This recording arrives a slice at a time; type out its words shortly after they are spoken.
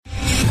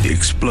The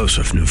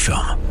explosive new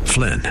film,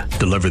 Flynn,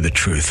 deliver the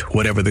truth,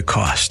 whatever the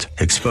cost,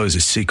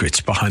 exposes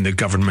secrets behind the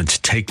government's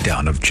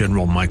takedown of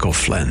General Michael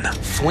Flynn.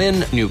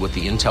 Flynn knew what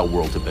the intel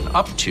world had been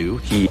up to.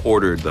 He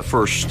ordered the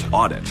first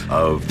audit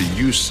of the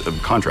use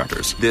of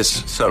contractors.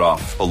 This set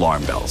off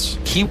alarm bells.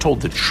 He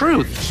told the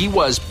truth. He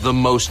was the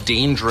most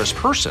dangerous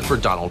person for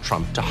Donald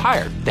Trump to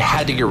hire. They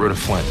had to get rid of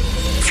Flynn.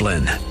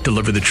 Flynn,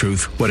 deliver the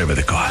truth, whatever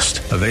the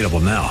cost. Available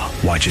now.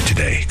 Watch it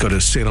today. Go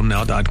to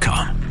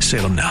salemnow.com.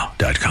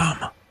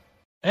 salemnow.com.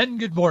 And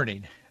good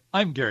morning.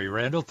 I'm Gary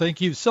Randall.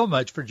 Thank you so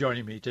much for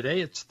joining me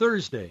today. It's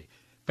Thursday,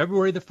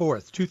 February the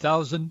 4th,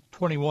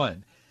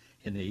 2021,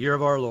 in the year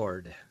of our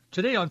Lord.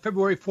 Today on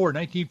February 4,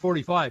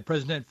 1945,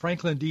 President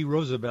Franklin D.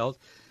 Roosevelt,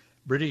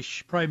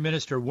 British Prime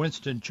Minister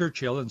Winston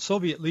Churchill, and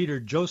Soviet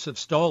leader Joseph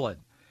Stalin,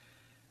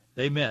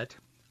 they met.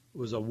 It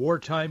was a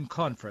wartime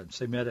conference.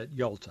 They met at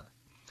Yalta.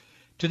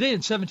 Today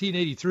in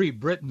 1783,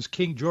 Britain's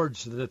King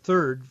George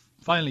III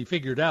finally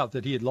figured out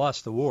that he had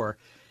lost the war.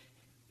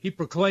 He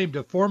proclaimed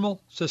a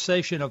formal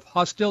cessation of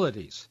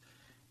hostilities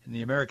in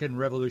the American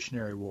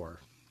Revolutionary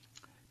War.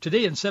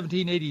 Today in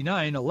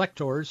 1789,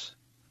 electors,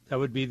 that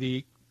would be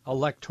the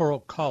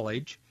Electoral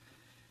College,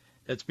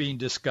 that's being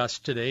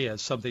discussed today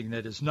as something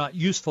that is not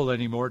useful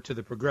anymore to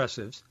the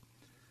progressives.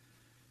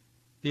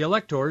 The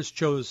electors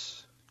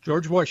chose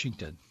George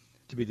Washington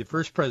to be the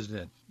first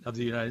president of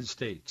the United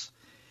States.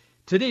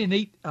 Today in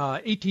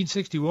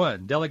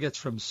 1861, delegates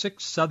from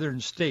 6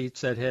 southern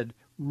states that had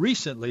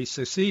recently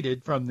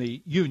seceded from the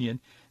Union,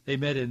 they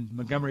met in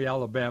Montgomery,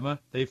 Alabama.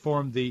 They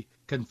formed the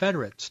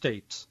Confederate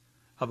States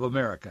of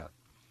America.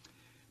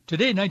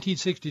 Today in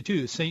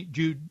 1962, St.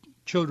 Jude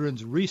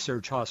Children's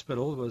Research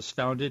Hospital was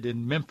founded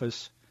in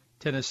Memphis,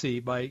 Tennessee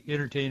by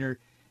entertainer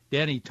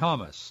Danny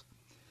Thomas.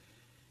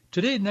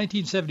 Today in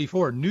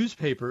 1974,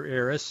 newspaper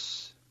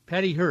heiress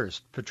Patty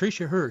Hearst,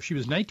 Patricia Hearst, she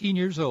was 19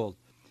 years old.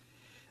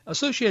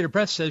 Associated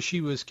Press says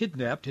she was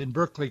kidnapped in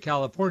Berkeley,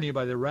 California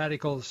by the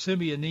radical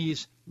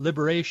Symbionese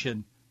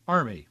Liberation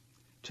Army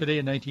today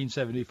in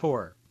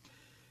 1974.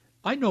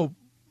 I know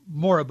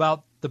more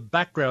about the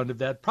background of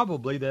that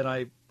probably than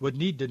I would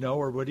need to know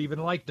or would even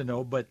like to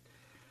know, but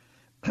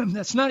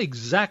that's not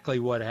exactly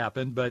what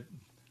happened, but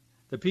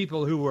the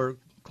people who were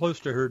close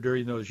to her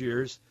during those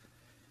years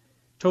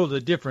told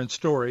a different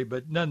story,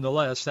 but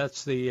nonetheless,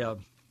 that's the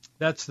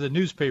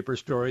newspaper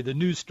story, the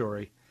news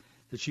story,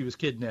 that she was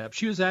kidnapped.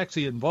 She was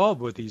actually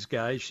involved with these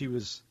guys. She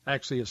was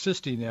actually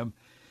assisting them,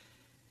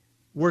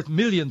 worth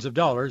millions of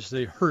dollars,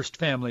 the Hearst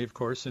family, of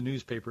course, the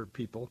newspaper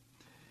people,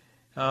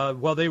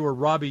 while they were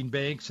robbing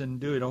banks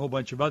and doing a whole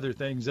bunch of other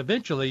things.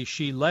 Eventually,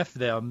 she left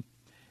them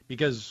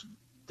because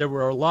there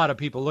were a lot of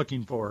people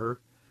looking for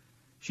her.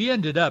 She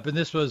ended up, and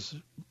this was,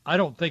 I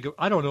don't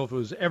know if it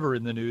was ever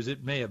in the news.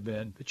 It may have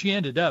been, but she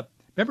ended up,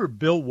 remember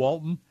Bill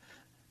Walton,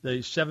 the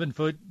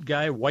 7-foot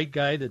guy, white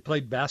guy that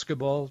played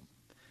basketball?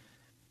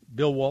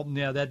 Bill Walton,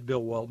 yeah, that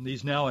Bill Walton.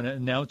 He's now an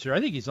announcer. I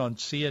think he's on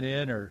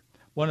CNN or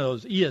one of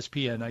those,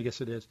 ESPN, I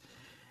guess it is.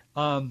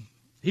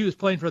 He was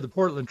playing for the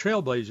Portland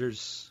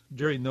Trailblazers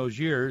during those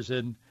years,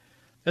 and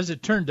as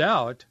it turned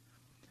out,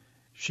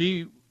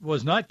 she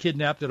was not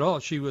kidnapped at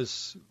all. She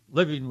was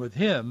living with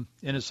him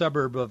in a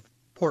suburb of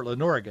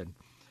Portland, Oregon.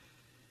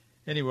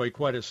 Anyway,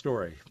 quite a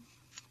story.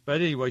 But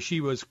anyway, she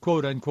was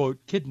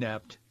quote-unquote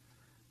kidnapped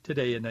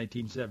today in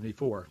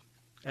 1974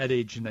 at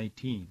age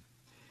 19.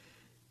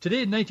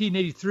 Today in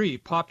 1983,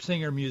 pop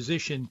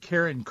singer-musician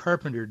Karen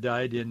Carpenter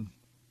died in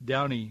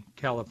Downey,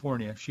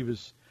 California. She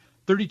was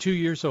 32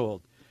 years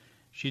old.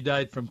 She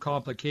died from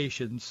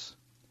complications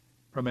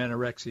from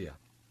anorexia.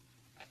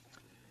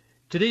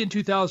 Today in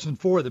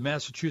 2004, the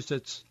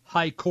Massachusetts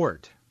High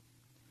Court,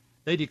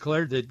 they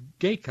declared that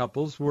gay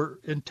couples were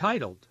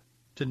entitled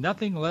to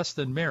nothing less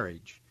than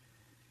marriage,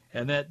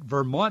 and that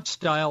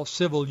Vermont-style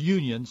civil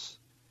unions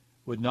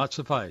would not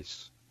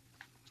suffice.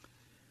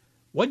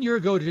 1 year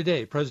ago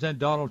today, President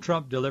Donald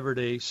Trump delivered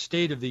a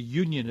State of the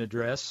Union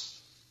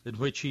address in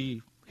which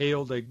he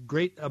hailed a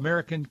great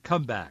American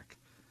comeback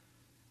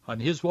on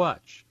his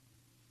watch.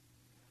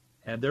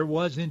 And there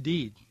was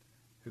indeed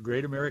a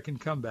great American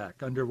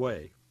comeback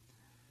underway.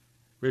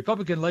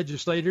 Republican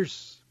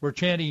legislators were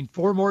chanting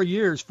 4 more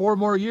years, 4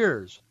 more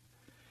years.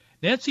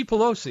 Nancy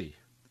Pelosi,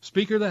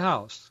 Speaker of the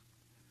House,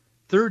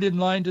 third in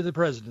line to the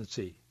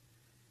presidency.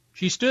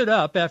 She stood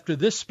up after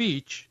this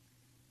speech.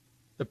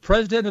 The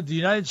President of the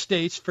United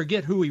States,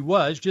 forget who he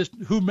was, just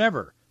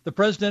whomever, the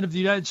President of the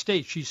United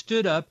States, she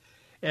stood up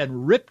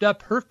and ripped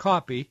up her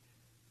copy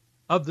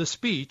of the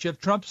speech, of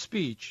Trump's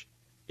speech,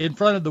 in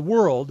front of the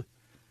world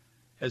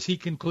as he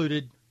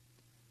concluded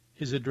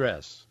his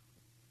address.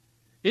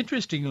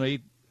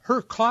 Interestingly,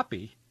 her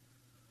copy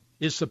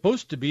is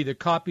supposed to be the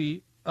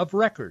copy of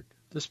record.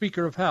 The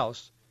Speaker of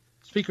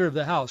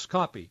the House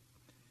copy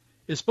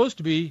is supposed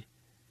to be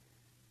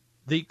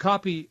the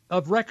copy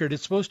of record.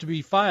 It's supposed to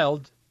be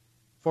filed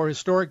for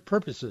historic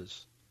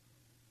purposes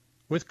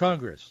with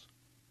Congress.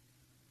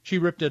 She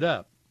ripped it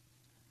up.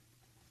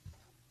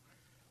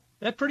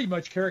 That pretty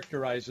much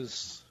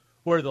characterizes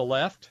where the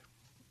left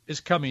is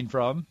coming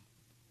from.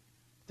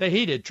 They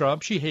hated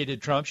Trump. She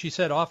hated Trump. She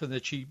said often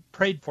that she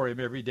prayed for him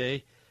every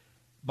day.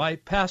 My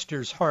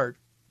pastor's heart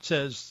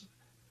says,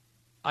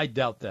 I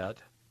doubt that.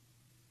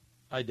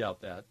 I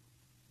doubt that.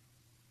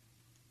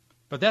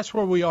 But that's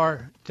where we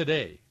are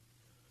today.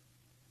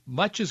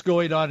 Much is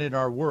going on in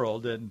our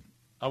world, and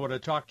I want to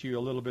talk to you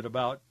a little bit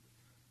about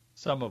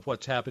some of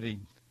what's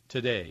happening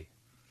today.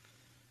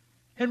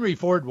 Henry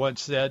Ford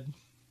once said,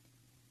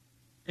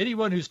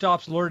 anyone who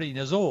stops learning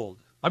is old.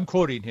 I'm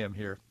quoting him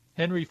here.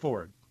 Henry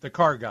Ford, the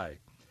car guy.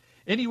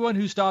 Anyone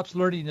who stops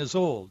learning is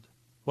old,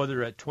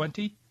 whether at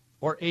 20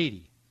 or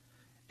 80.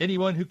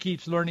 Anyone who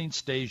keeps learning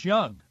stays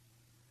young.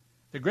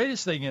 The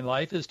greatest thing in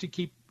life is to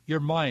keep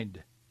your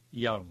mind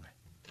young.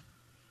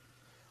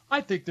 I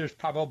think there's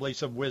probably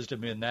some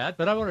wisdom in that,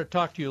 but I want to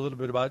talk to you a little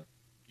bit about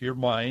your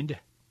mind,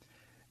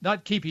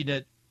 not keeping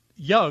it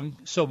young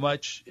so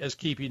much as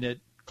keeping it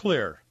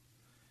clear,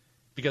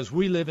 because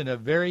we live in a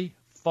very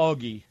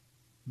foggy,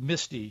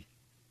 misty,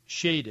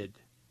 shaded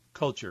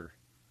culture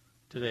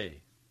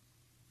today.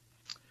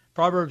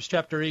 Proverbs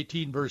chapter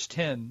 18, verse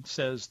 10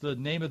 says, the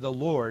name of the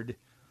Lord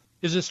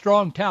is a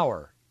strong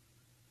tower.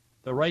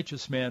 The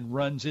righteous man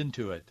runs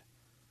into it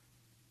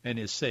and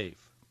is safe.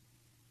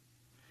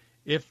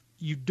 If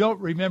you don't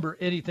remember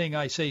anything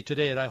I say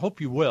today, and I hope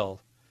you will,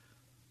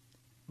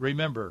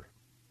 remember,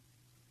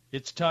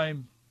 it's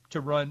time to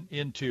run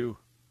into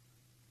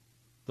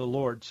the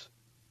Lord's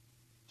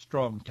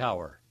strong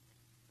tower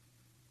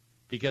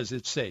because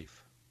it's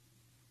safe.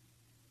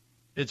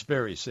 It's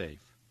very safe.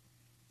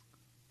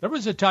 There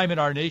was a time in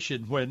our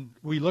nation when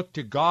we looked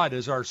to God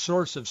as our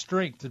source of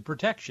strength and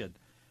protection.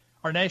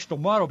 Our national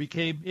motto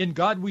became, in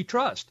God we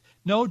trust.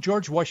 No,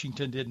 George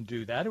Washington didn't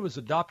do that. It was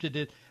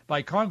adopted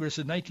by Congress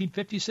in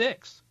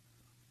 1956.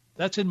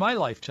 That's in my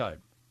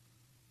lifetime.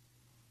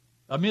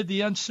 Amid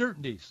the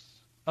uncertainties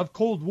of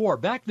Cold War.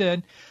 Back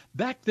then,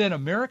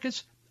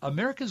 America's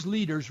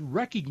leaders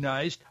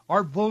recognized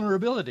our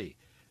vulnerability.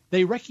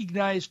 They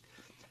recognized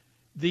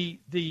the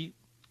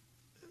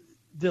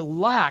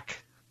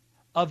lack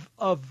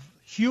of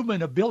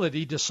human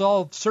ability to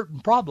solve certain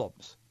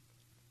problems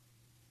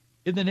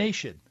in the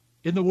nation,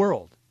 in the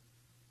world.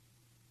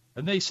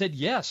 And they said,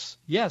 yes,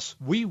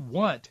 we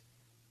want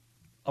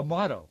a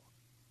motto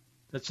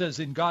that says,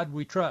 in God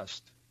we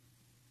trust.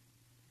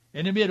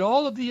 And amid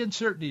all of the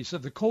uncertainties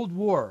of the Cold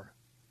War,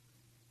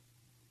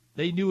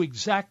 they knew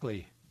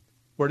exactly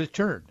where to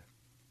turn.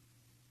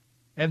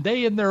 And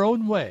they, in their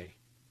own way,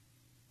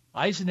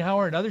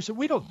 Eisenhower and others that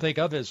we don't think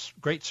of as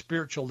great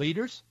spiritual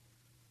leaders,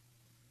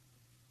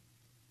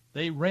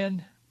 they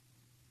ran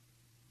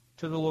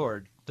to the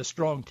Lord, the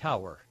strong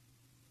tower,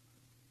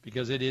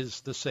 because it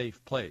is the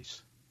safe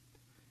place.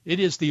 It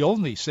is the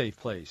only safe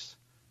place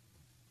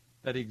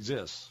that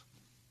exists.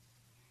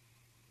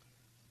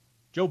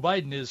 Joe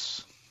Biden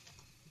is,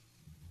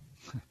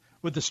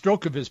 with the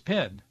stroke of his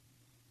pen,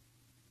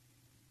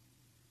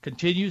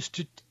 continues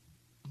to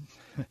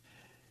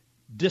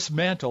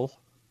dismantle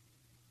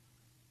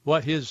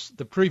what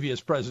the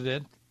previous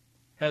president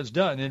has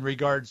done in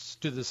regards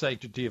to the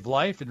sanctity of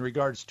life, in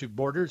regards to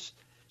borders,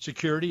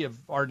 security of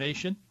our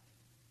nation,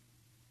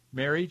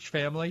 marriage,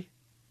 family,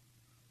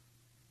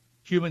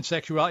 human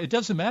sexuality. It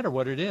doesn't matter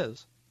what it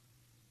is.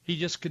 He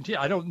just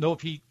continues. I don't know if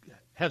he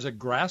has a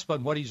grasp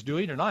on what he's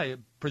doing, and I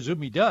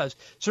presume he does.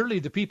 Certainly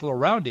the people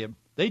around him,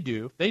 they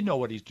do. They know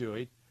what he's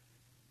doing.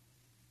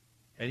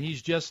 And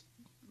he's just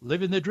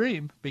living the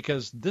dream,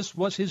 because this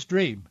was his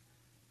dream,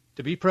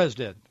 to be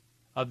president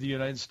of the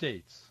United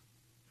States.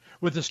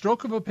 With the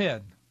stroke of a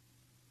pen,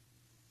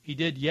 he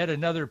did yet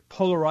another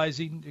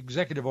polarizing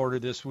executive order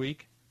this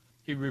week.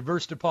 He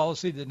reversed a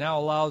policy that now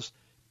allows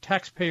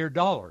taxpayer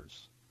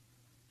dollars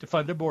to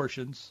fund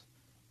abortions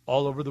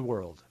all over the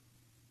world.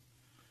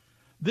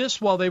 This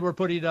while they were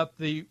putting up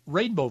the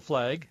rainbow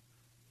flag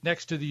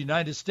next to the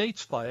United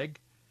States flag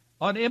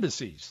on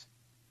embassies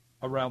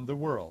around the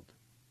world.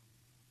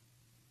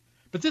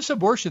 But this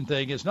abortion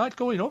thing is not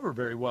going over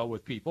very well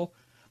with people.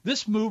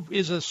 This move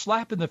is a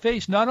slap in the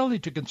face not only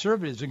to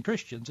conservatives and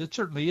Christians, it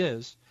certainly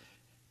is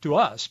to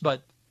us,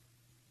 but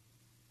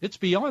it's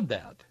beyond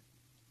that.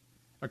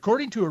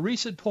 According to a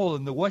recent poll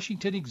in the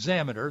Washington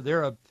Examiner,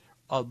 they're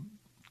a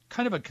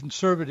kind of a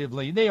conservative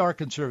leaning. They are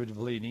conservative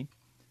leaning.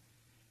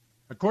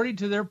 According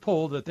to their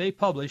poll that they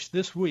published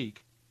this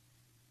week,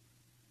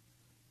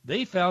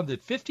 they found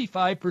that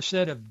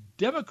 55% of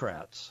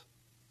Democrats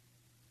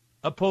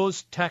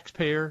oppose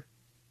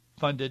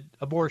taxpayer-funded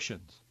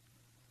abortions.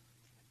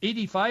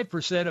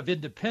 85% of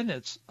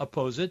independents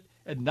oppose it,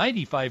 and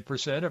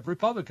 95% of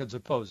Republicans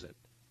oppose it.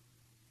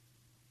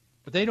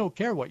 But they don't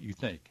care what you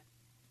think.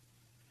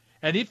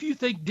 And if you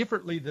think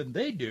differently than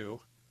they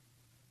do,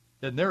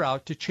 then they're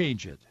out to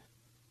change it.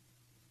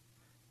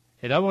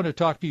 And I want to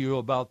talk to you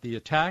about the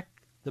attack,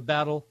 the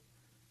battle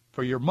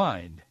for your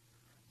mind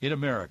in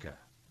America.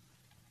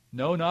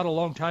 No, not a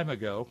long time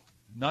ago,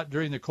 not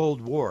during the Cold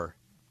War,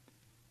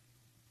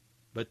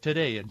 but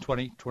today in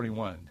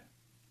 2021.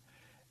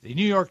 The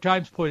New York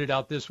Times pointed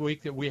out this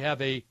week that we have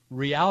a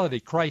reality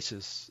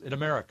crisis in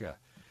America.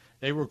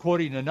 They were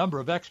quoting a number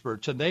of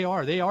experts, and they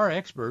are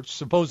experts,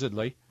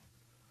 supposedly.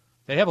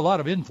 They have a lot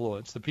of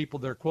influence, the people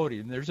they're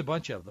quoting. There's a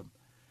bunch of them.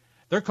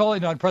 They're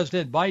calling on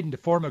President Biden to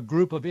form a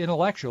group of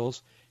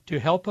intellectuals to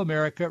help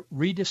America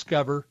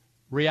rediscover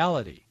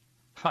reality.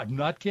 I'm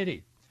not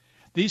kidding.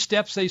 These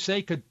steps, they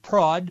say, could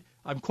prod,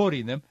 I'm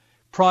quoting them,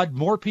 prod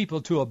more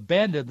people to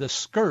abandon the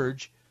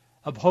scourge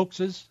of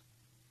hoaxes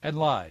and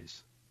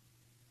lies.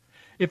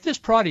 If this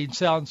prodding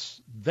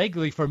sounds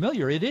vaguely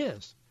familiar, it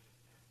is.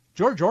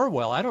 George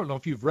Orwell, I don't know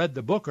if you've read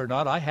the book or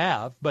not. I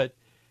have, but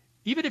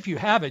even if you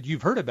haven't,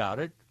 you've heard about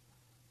it.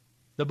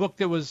 The book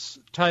that was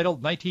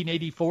titled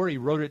 1984, he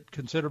wrote it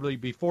considerably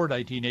before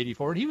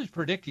 1984, and he was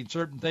predicting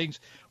certain things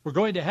were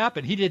going to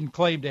happen. He didn't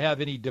claim to have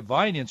any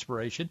divine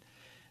inspiration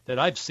that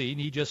I've seen.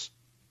 He just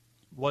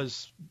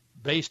was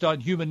based on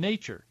human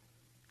nature,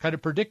 kind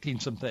of predicting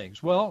some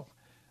things. Well,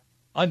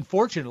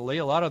 unfortunately,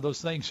 a lot of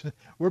those things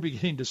we're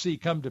beginning to see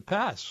come to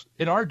pass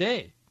in our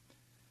day.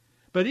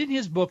 But in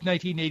his book,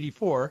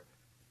 1984,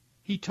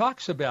 he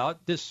talks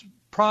about this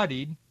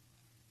prodding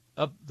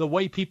of the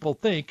way people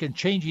think and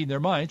changing their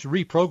minds,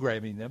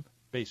 reprogramming them,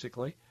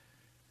 basically.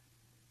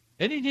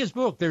 And in his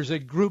book, there's a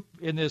group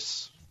in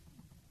this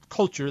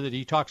culture that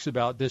he talks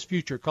about, this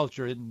future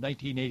culture in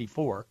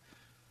 1984.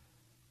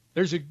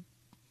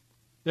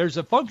 There's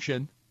a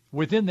function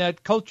within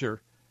that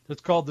culture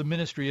that's called the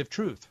Ministry of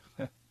Truth.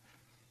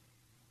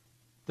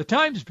 The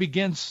Times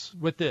begins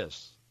with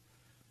this.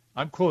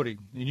 I'm quoting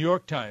the New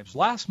York Times.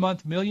 "Last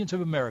month, millions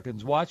of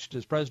Americans watched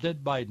as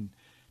President Biden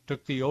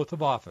took the oath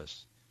of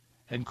office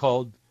and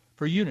called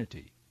for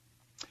unity."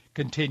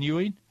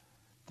 Continuing,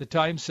 the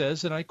Times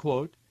says, and I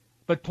quote,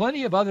 "But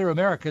plenty of other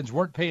Americans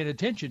weren't paying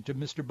attention to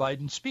Mr.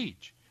 Biden's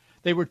speech.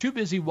 They were too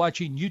busy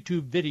watching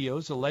YouTube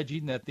videos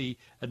alleging that the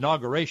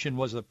inauguration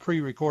was a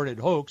pre-recorded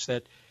hoax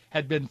that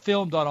had been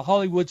filmed on a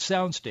Hollywood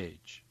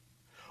soundstage."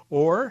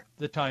 Or,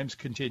 the Times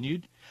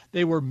continued,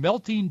 "They were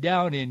melting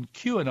down in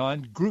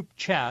QAnon group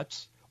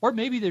chats, or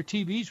maybe their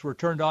TVs were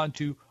turned on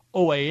to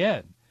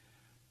OAN,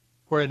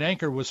 where an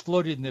anchor was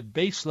floating the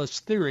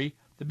baseless theory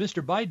that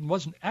Mr. Biden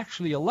wasn't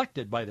actually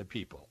elected by the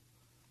people.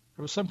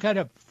 There was some kind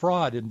of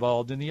fraud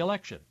involved in the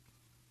election."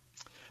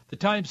 The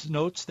Times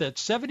notes that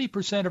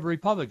 70% of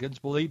Republicans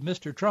believe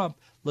Mr. Trump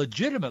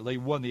legitimately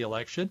won the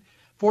election.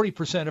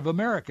 40% of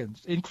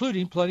Americans,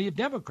 including plenty of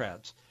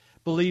Democrats,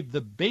 believe the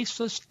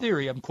baseless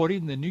theory, I'm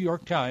quoting the New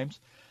York Times,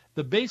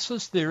 the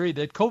baseless theory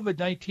that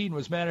COVID-19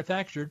 was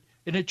manufactured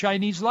in a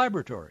Chinese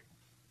laboratory.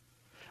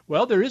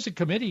 Well, there is a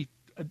committee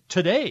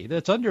today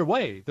that's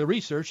underway, the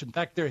research. In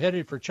fact, they're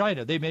headed for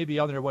China. They may be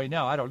on their way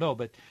now. I don't know,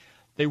 but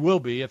they will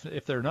be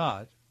if they're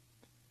not.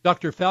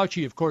 Dr.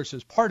 Fauci, of course,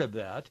 is part of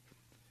that.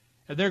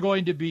 And they're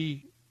going to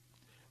be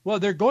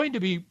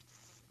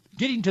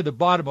getting to the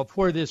bottom of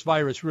where this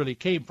virus really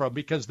came from,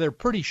 because they're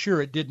pretty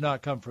sure it did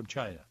not come from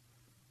China.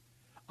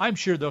 I'm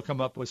sure they'll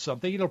come up with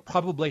something. It'll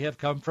probably have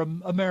come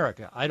from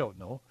America. I don't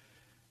know.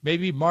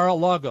 Maybe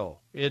Mar-a-Lago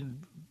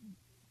in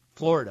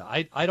Florida.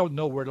 I don't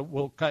know where it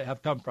will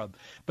have come from.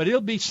 But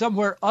it'll be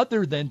somewhere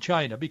other than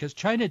China, because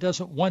China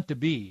doesn't want to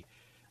be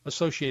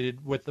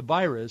associated with the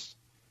virus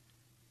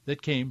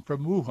that came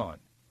from Wuhan.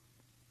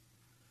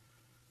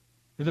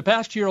 In the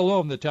past year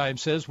alone, the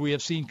Times says, we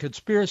have seen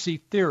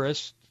conspiracy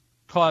theorists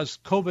cause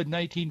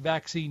COVID-19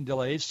 vaccine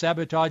delays,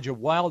 sabotage a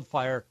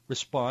wildfire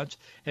response,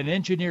 and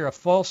engineer a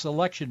false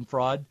election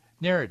fraud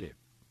narrative.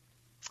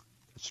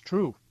 It's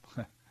true.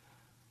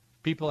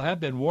 People have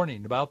been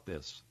warning about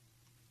this.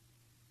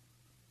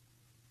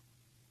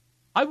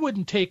 I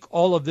wouldn't take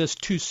all of this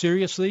too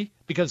seriously,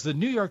 because the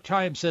New York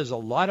Times says a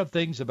lot of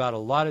things about a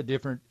lot of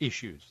different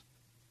issues.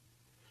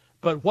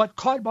 But what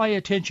caught my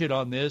attention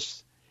on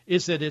this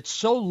is that it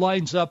so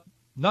lines up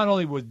not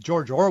only with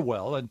George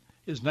Orwell and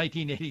his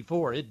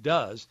 1984, it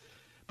does,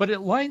 but it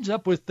lines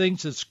up with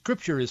things that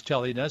Scripture is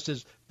telling us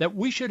is that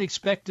we should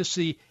expect to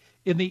see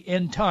in the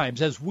end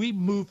times as we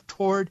move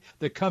toward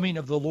the coming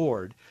of the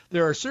Lord.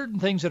 There are certain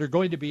things that are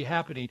going to be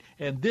happening,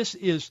 and this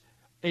is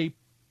a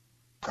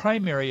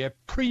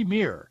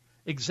premier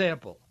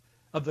example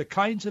of the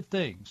kinds of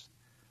things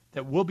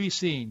that will be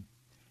seen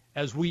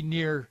as we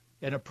near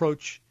and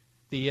approach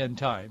the end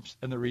times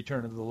and the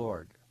return of the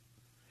Lord.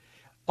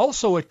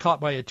 Also, it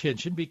caught my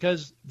attention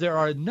because there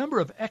are a number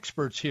of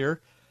experts here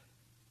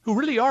who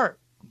really are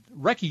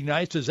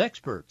recognized as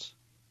experts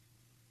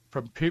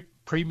from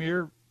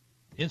premier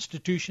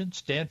institutions,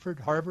 Stanford,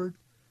 Harvard,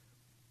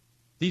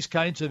 these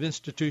kinds of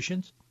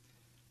institutions.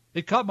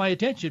 It caught my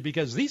attention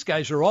because these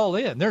guys are all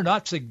in. They're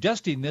not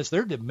suggesting this.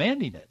 They're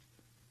demanding it.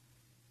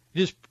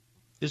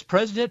 Is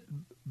President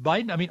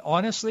Biden, I mean,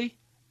 honestly,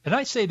 and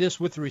I say this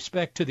with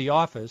respect to the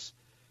office,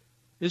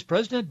 is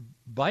President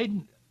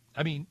Biden,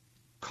 I mean,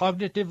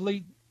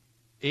 cognitively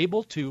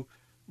able to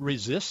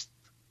resist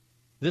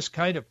this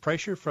kind of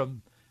pressure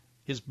from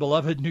his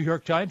beloved New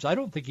York Times? I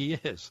don't think he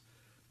is.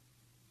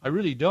 I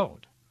really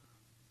don't.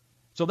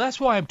 So that's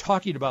why I'm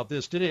talking about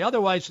this today.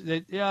 Otherwise,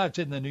 it's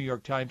in the New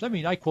York Times. I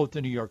mean, I quote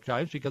the New York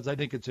Times because I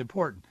think it's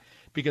important,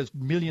 because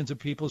millions of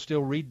people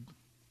still read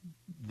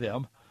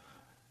them,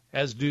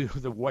 as do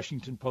the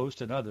Washington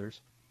Post and others.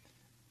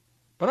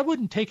 But I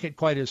wouldn't take it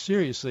quite as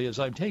seriously as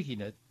I'm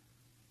taking it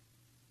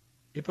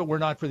if it were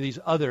not for these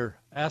other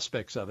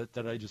aspects of it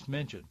that I just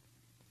mentioned.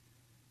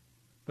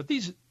 But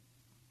these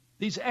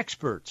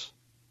experts,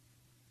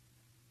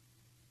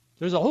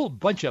 there's a whole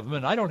bunch of them,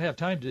 and I don't have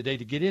time today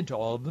to get into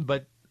all of them,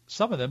 but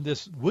some of them,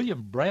 this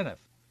William Braniff,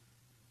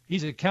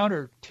 he's a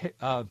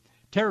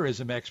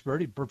counter-terrorism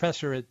expert, a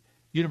professor at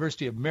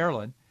University of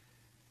Maryland.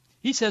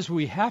 He says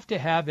we have to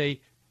have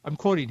I'm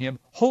quoting him,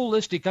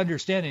 holistic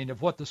understanding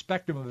of what the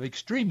spectrum of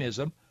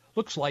extremism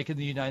looks like in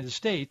the United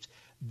States.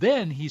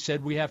 Then, he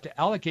said, we have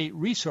to allocate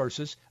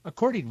resources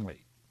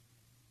accordingly.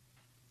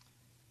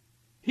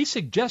 He's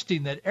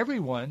suggesting that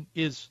everyone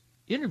is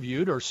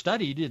interviewed or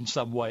studied in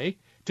some way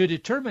to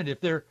determine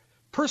if their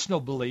personal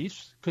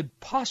beliefs could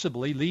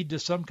possibly lead to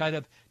some kind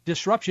of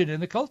disruption in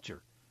the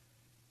culture.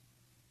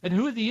 And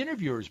who would the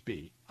interviewers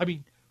be? I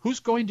mean, who's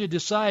going to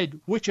decide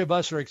which of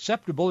us are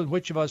acceptable and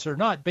which of us are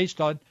not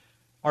based on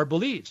our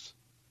beliefs?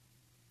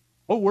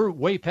 Oh, we're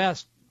way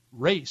past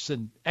race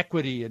and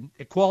equity and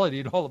equality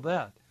and all of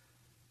that.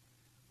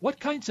 What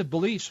kinds of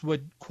beliefs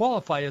would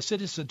qualify a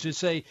citizen to,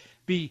 say,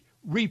 be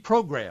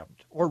reprogrammed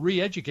or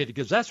re-educated?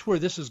 Because that's where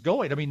this is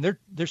going. I mean,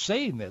 they're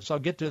saying this. I'll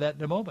get to that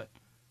in a moment.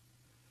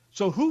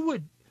 So who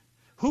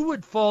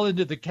would fall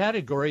into the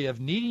category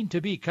of needing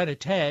to be kind of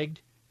tagged,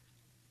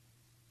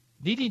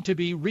 needing to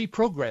be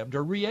reprogrammed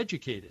or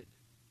re-educated?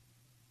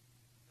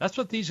 That's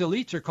what these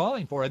elites are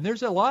calling for, and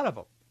there's a lot of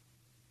them.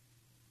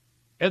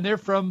 And they're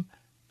from,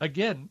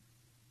 again,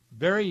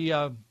 very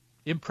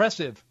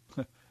impressive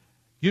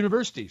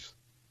universities.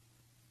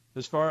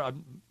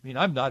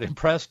 I'm not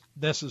impressed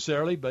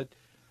necessarily, but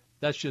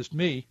that's just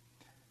me.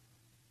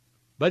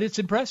 But it's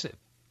impressive.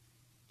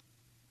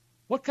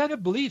 What kind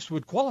of beliefs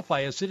would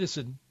qualify a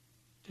citizen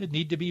to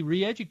need to be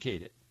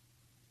re-educated?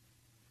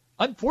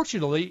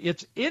 Unfortunately,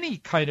 it's any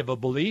kind of a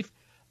belief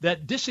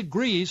that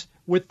disagrees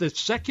with the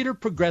secular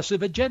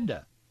progressive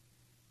agenda.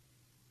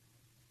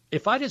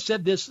 If I'd have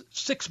said this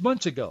 6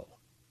 months ago,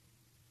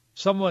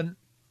 someone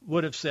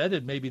would have said,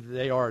 and maybe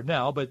they are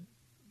now, but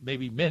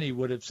maybe many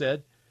would have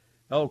said,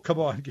 oh, come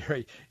on,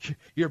 Gary,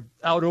 you're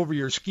out over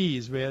your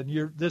skis,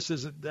 man.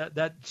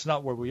 That's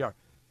not where we are.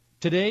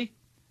 Today,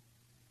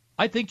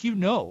 I think you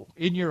know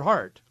in your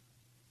heart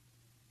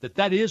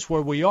that is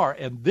where we are.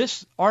 And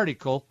this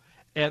article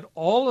and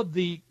all of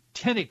the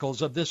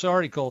tentacles of this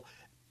article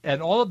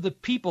and all of the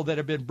people that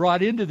have been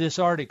brought into this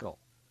article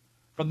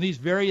from these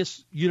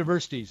various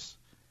universities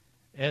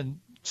and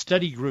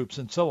study groups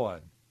and so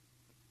on,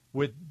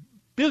 with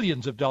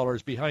billions of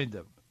dollars behind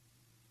them,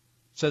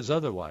 says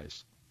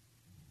otherwise.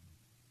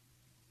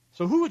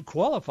 So who would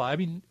qualify? I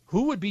mean,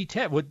 who would be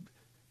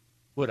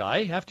would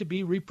I have to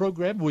be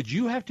reprogrammed? Would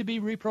you have to be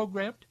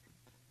reprogrammed?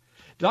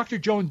 Dr.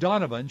 Joan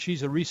Donovan,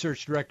 she's a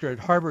research director at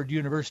Harvard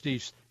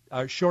University's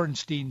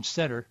Shorenstein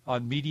Center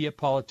on Media,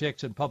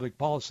 Politics, and Public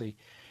Policy.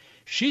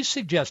 She's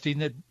suggesting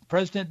that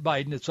President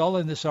Biden, it's all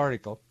in this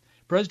article,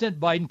 President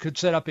Biden could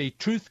set up a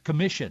truth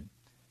commission,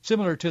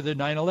 similar to the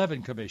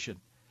 9/11 Commission,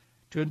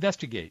 to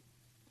investigate.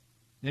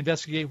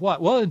 Investigate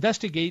what? Well,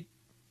 investigate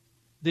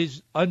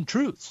these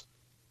untruths.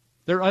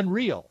 They're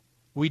unreal.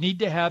 We need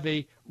to have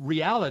a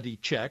reality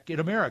check in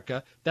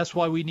America. That's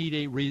why we need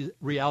a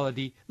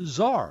reality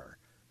czar,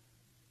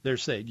 they're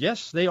saying.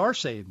 Yes, they are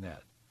saying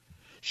that.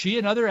 She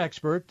and other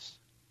experts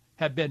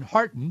have been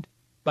heartened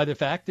by the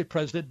fact that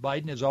President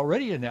Biden has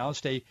already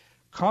announced a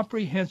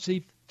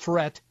comprehensive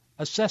threat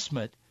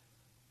assessment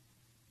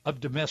of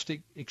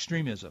domestic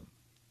extremism.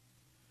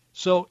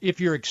 So if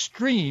you're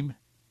extreme,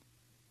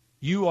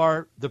 you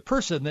are the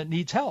person that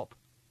needs help,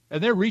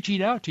 and they're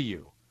reaching out to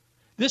you.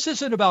 This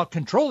isn't about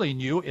controlling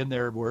you, in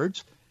their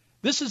words.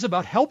 This is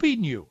about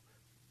helping you.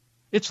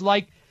 It's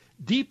like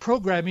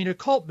deprogramming a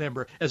cult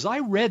member. As I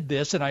read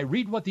this and I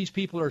read what these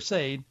people are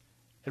saying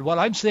and what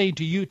I'm saying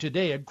to you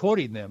today and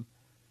quoting them,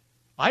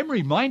 I'm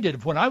reminded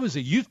of when I was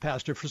a youth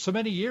pastor for so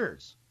many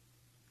years.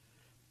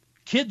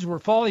 Kids were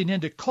falling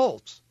into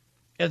cults,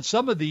 and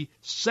some of the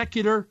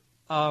secular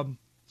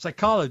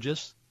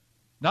psychologists,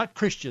 not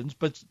Christians,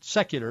 but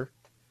secular,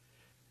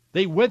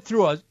 they went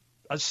through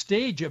a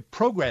stage of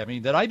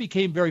programming that I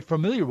became very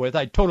familiar with.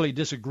 I totally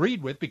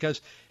disagreed with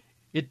because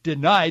it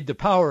denied the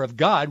power of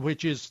God,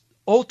 which is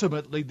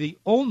ultimately the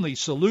only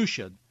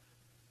solution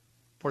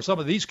for some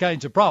of these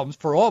kinds of problems,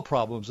 for all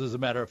problems, as a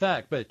matter of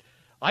fact. But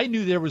I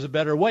knew there was a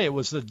better way. It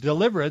was the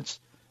deliverance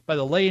by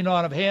the laying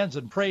on of hands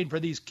and praying for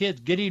these kids,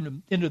 getting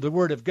them into the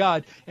Word of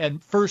God,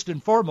 and first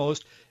and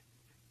foremost,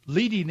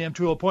 leading them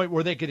to a point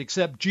where they could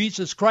accept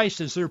Jesus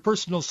Christ as their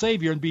personal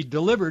Savior and be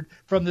delivered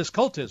from this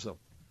cultism.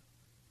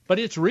 But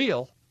it's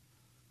real,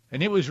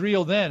 and it was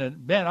real then.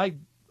 And, man,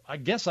 I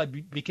guess I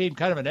became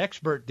kind of an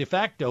expert de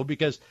facto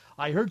because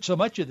I heard so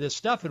much of this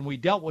stuff, and we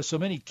dealt with so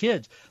many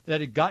kids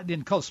that had gotten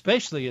in cults,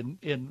 especially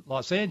in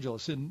Los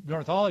Angeles, in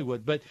North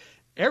Hollywood, but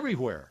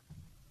everywhere.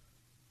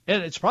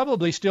 And it's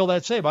probably still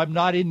that same. I'm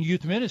not in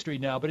youth ministry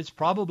now, but it's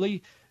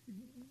probably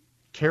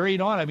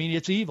carrying on. I mean,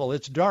 it's evil.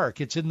 It's dark.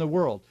 It's in the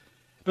world.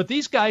 But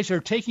these guys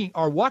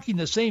are walking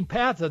the same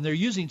path, and they're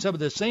using some of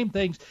the same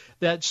things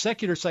that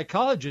secular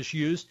psychologists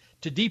use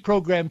to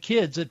deprogram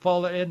kids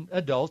and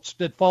adults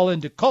that fall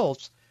into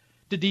cults,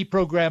 to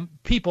deprogram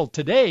people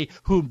today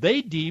whom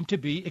they deem to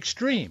be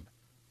extreme.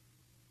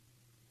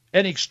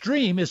 And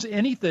extreme is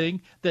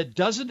anything that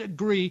doesn't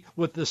agree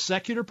with the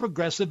secular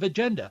progressive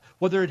agenda,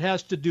 whether it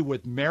has to do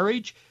with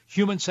marriage,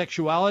 human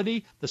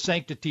sexuality, the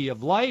sanctity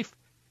of life.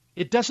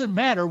 It doesn't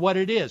matter what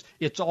it is.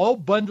 It's all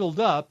bundled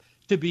up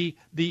to be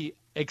the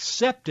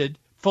accepted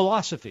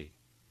philosophy.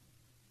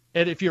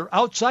 And if you're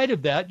outside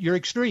of that, you're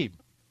extreme.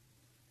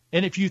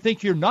 And if you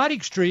think you're not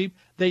extreme,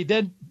 they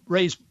then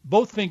raise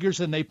both fingers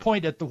and they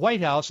point at the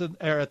White House or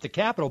at the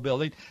Capitol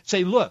building,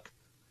 say, look,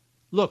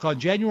 on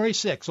January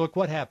 6th, look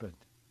what happened.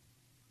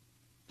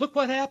 Look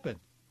what happened.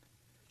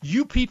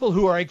 You people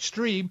who are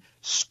extreme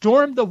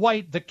stormed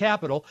the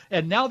Capitol,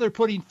 and now they're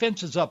putting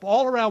fences up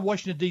all around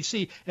Washington,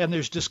 D.C., and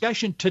there's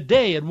discussion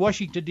today in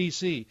Washington,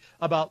 D.C.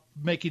 about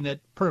making it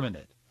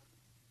permanent.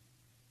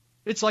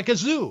 It's like a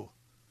zoo.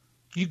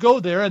 You go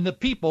there, and the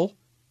people's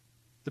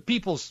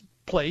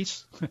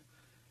place,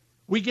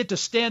 we get to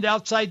stand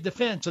outside the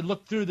fence and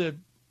look through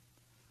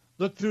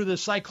the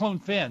cyclone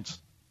fence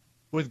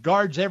with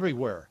guards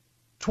everywhere.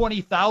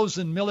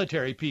 20,000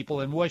 military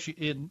people in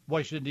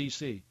Washington,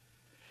 D.C.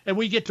 And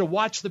we get to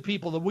watch the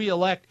people that we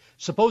elect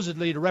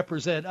supposedly to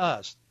represent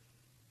us.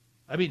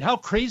 I mean, how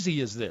crazy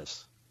is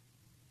this?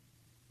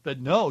 But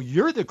no,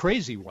 you're the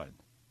crazy one.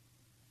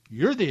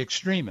 You're the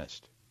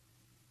extremist.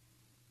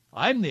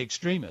 I'm the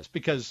extremist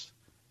because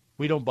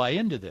we don't buy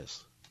into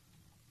this.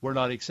 We're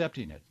not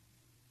accepting it.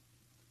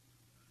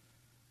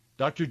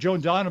 Dr.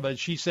 Joan Donovan,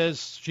 she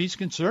says she's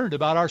concerned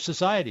about our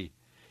society.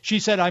 She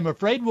said, I'm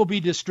afraid we'll be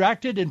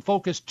distracted and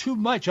focus too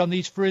much on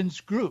these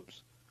fringe groups.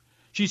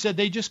 She said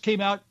they just came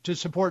out to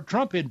support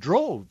Trump in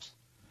droves.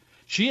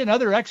 She and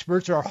other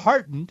experts are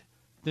heartened,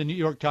 the New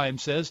York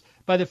Times says,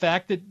 by the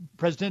fact that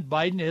President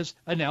Biden has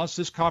announced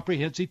this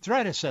comprehensive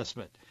threat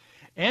assessment.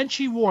 And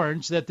she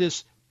warns that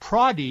this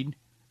prodding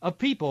of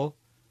people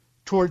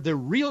toward the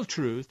real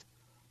truth,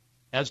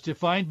 as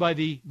defined by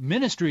the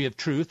Ministry of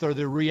Truth or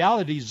the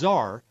Reality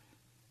Czar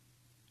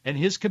and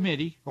his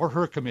committee or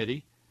her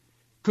committee,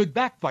 could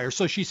backfire.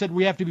 So she said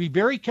we have to be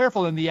very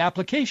careful in the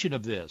application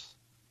of this,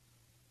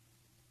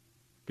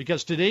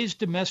 because today's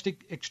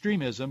domestic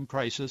extremism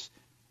crisis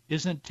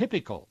isn't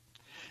typical.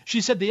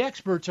 She said the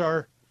experts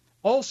are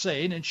all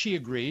saying, and she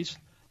agrees,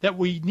 that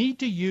we need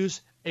to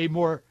use a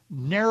more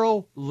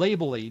narrow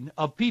labeling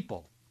of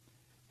people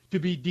to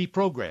be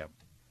deprogrammed.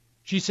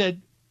 She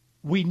said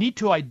we need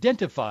to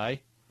identify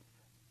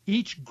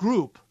each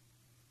group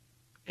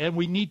and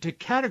we need to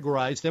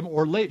categorize them,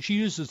 or she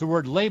uses the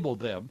word label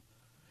them.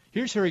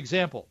 Here's her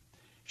example.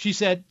 She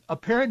said, a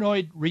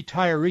paranoid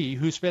retiree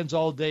who spends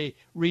all day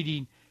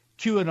reading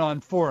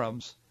QAnon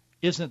forums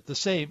isn't the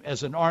same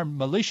as an armed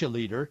militia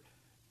leader,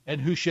 and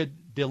who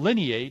should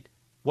delineate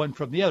one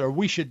from the other.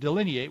 We should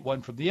delineate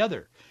one from the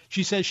other.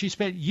 She says she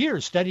spent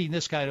years studying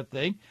this kind of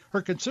thing.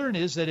 Her concern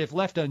is that if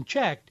left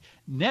unchecked,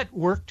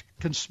 networked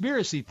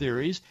conspiracy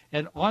theories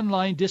and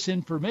online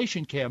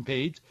disinformation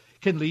campaigns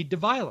can lead to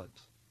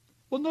violence.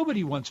 Well,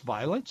 nobody wants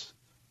violence.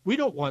 We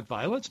don't want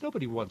violence.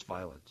 Nobody wants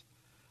violence.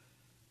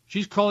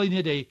 She's calling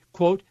it a,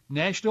 quote,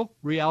 national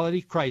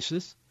reality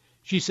crisis.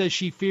 She says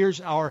she fears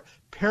our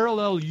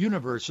parallel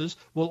universes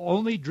will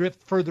only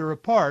drift further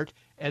apart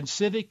and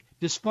civic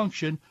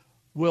dysfunction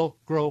will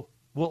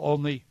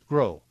only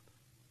grow.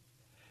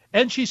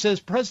 And she says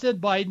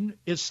President Biden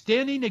is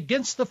standing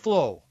against the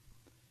flow,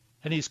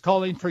 and he's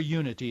calling for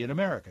unity in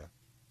America.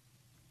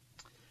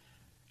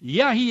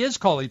 Yeah, he is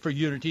calling for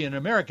unity in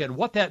America, and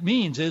what that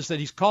means is that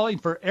he's calling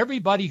for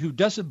everybody who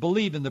doesn't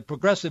believe in the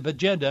progressive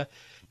agenda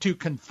to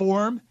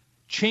conform,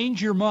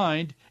 change your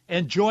mind,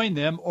 and join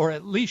them, or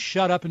at least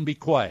shut up and be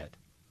quiet.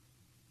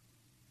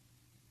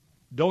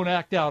 Don't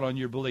act out on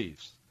your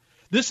beliefs.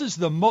 This is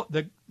the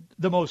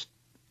most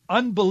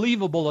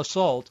unbelievable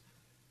assault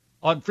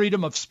on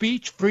freedom of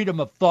speech, freedom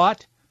of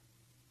thought,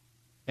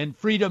 and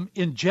freedom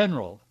in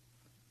general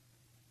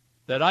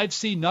that I've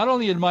seen not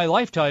only in my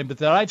lifetime, but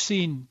that I've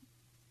seen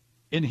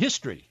in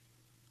history.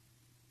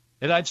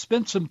 And I've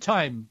spent some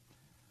time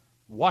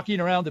walking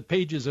around the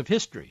pages of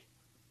history.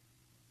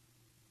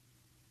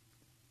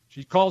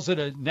 She calls it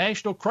a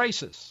national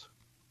crisis.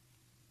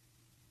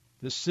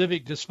 This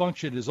civic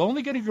dysfunction is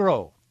only going to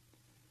grow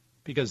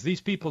because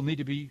these people need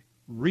to be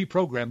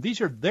reprogrammed.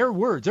 These are their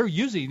words. They're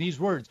using these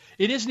words.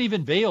 It isn't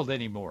even veiled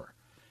anymore.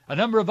 A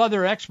number of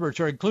other experts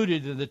are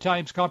included in the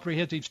Times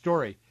comprehensive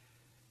story.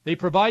 They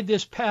provide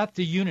this path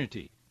to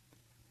unity.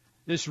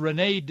 This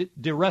Renee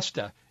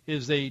DiResta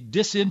is a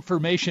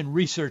disinformation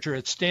researcher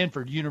at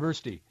Stanford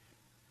University.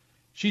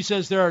 She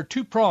says there are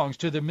two prongs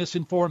to the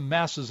misinformed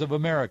masses of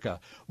America.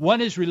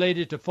 One is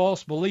related to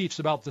false beliefs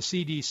about the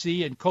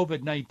CDC and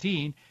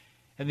COVID-19,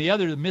 and the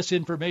other the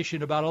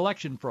misinformation about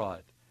election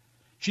fraud.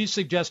 She's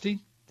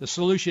suggesting the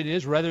solution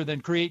is, rather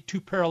than create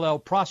two parallel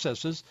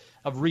processes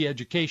of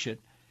re-education,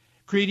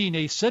 creating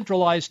a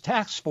centralized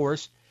task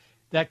force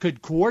that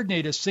could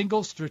coordinate a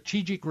single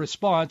strategic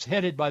response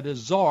headed by the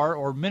czar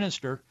or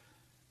minister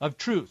of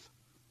truth.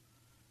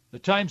 The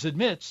Times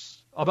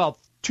admits, about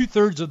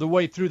two-thirds of the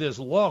way through this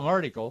long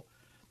article,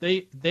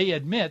 they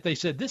admit, they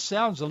said, this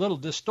sounds a little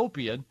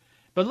dystopian,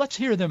 but let's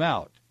hear them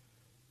out.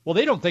 Well,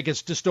 they don't think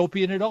it's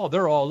dystopian at all.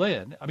 They're all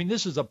in. I mean,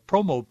 this is a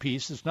promo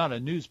piece. It's not a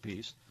news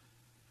piece.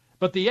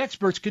 But the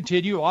experts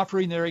continue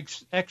offering their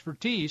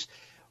expertise,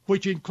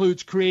 which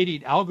includes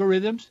creating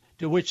algorithms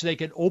to which they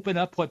can open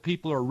up what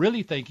people are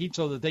really thinking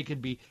so that they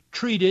can be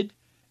treated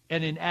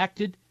and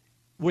enacted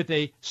with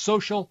a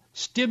social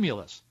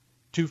stimulus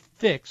to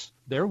fix,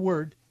 their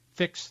word,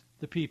 fix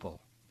the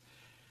people.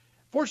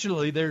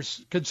 Fortunately,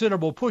 there's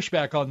considerable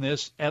pushback on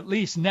this, at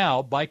least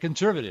now, by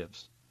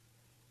conservatives.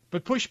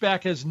 But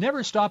pushback has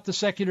never stopped the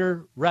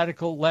secular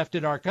radical left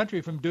in our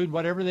country from doing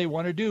whatever they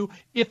want to do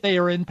if they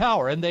are in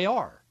power, and they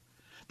are.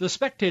 The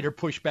Spectator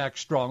pushed back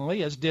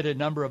strongly, as did a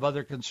number of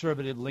other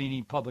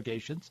conservative-leaning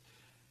publications.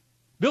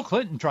 Bill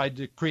Clinton tried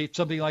to create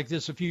something like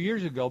this a few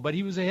years ago, but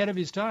he was ahead of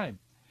his time.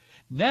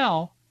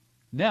 Now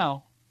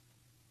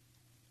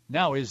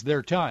is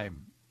their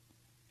time,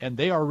 and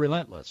they are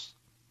relentless.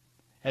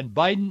 And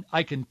Biden,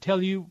 I can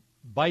tell you,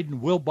 Biden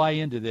will buy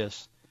into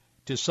this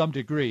to some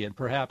degree, and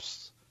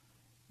perhaps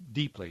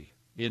deeply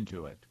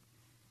into it.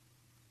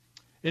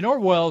 In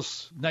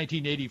Orwell's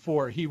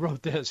 1984, he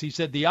wrote this. He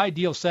said, the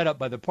ideal setup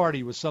by the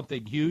party was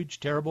something huge,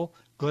 terrible,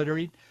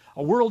 glittering,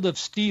 a world of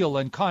steel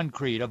and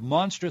concrete, of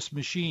monstrous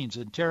machines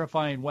and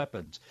terrifying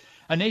weapons,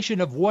 a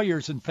nation of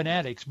warriors and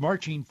fanatics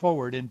marching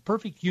forward in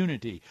perfect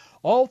unity,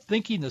 all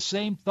thinking the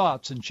same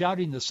thoughts and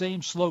shouting the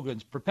same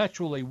slogans,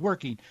 perpetually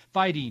working,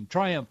 fighting,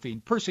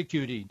 triumphing,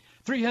 persecuting,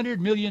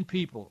 300 million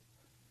people,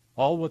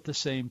 all with the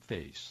same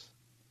face.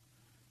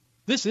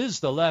 This is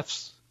the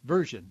left's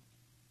version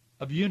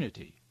of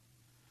unity.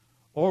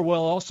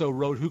 Orwell also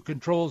wrote, who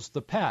controls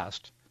the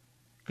past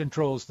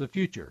controls the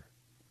future.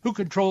 Who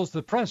controls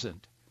the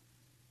present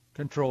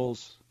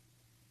controls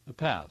the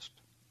past.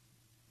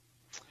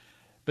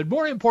 But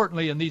more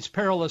importantly, in these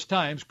perilous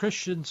times,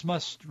 Christians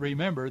must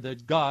remember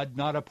that God,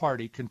 not a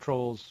party,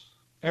 controls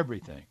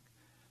everything.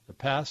 The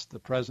past, the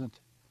present,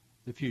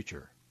 the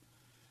future.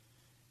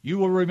 You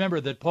will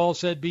remember that Paul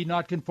said, be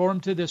not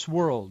conformed to this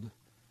world,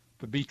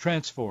 but be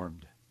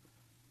transformed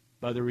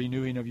by the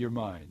renewing of your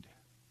mind.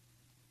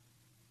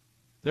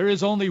 There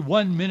is only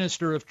one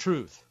minister of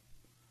truth.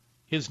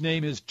 His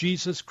name is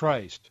Jesus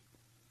Christ,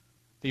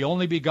 the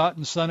only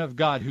begotten Son of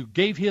God, who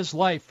gave his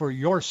life for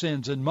your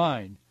sins and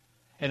mine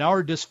and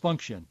our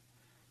dysfunction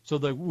so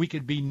that we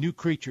could be new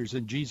creatures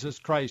in Jesus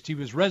Christ. He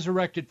was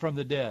resurrected from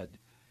the dead.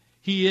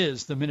 He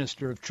is the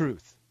minister of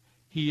truth.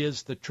 He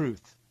is the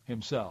truth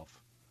himself.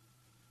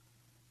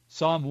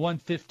 Psalm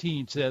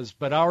 115 says,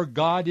 but our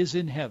God is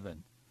in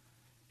heaven.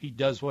 He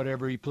does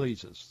whatever he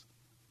pleases.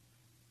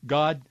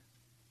 God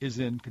is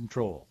in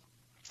control.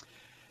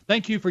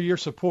 Thank you for your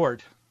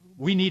support.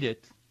 We need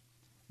it.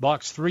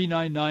 Box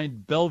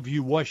 399,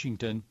 Bellevue,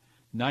 Washington,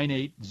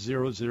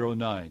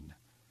 98009.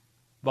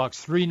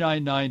 Box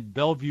 399,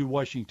 Bellevue,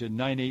 Washington,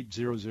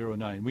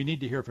 98009. We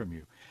need to hear from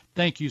you.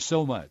 Thank you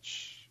so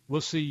much.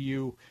 We'll see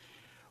you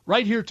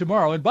right here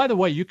tomorrow. And by the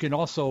way, you can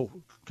also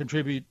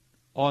contribute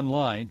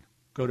online.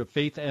 Go to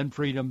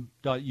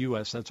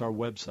faithandfreedom.us. That's our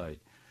website.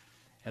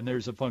 And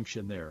there's a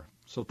function there.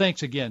 So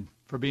thanks again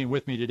for being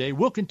with me today.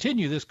 We'll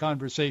continue this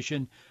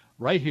conversation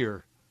right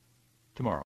here tomorrow.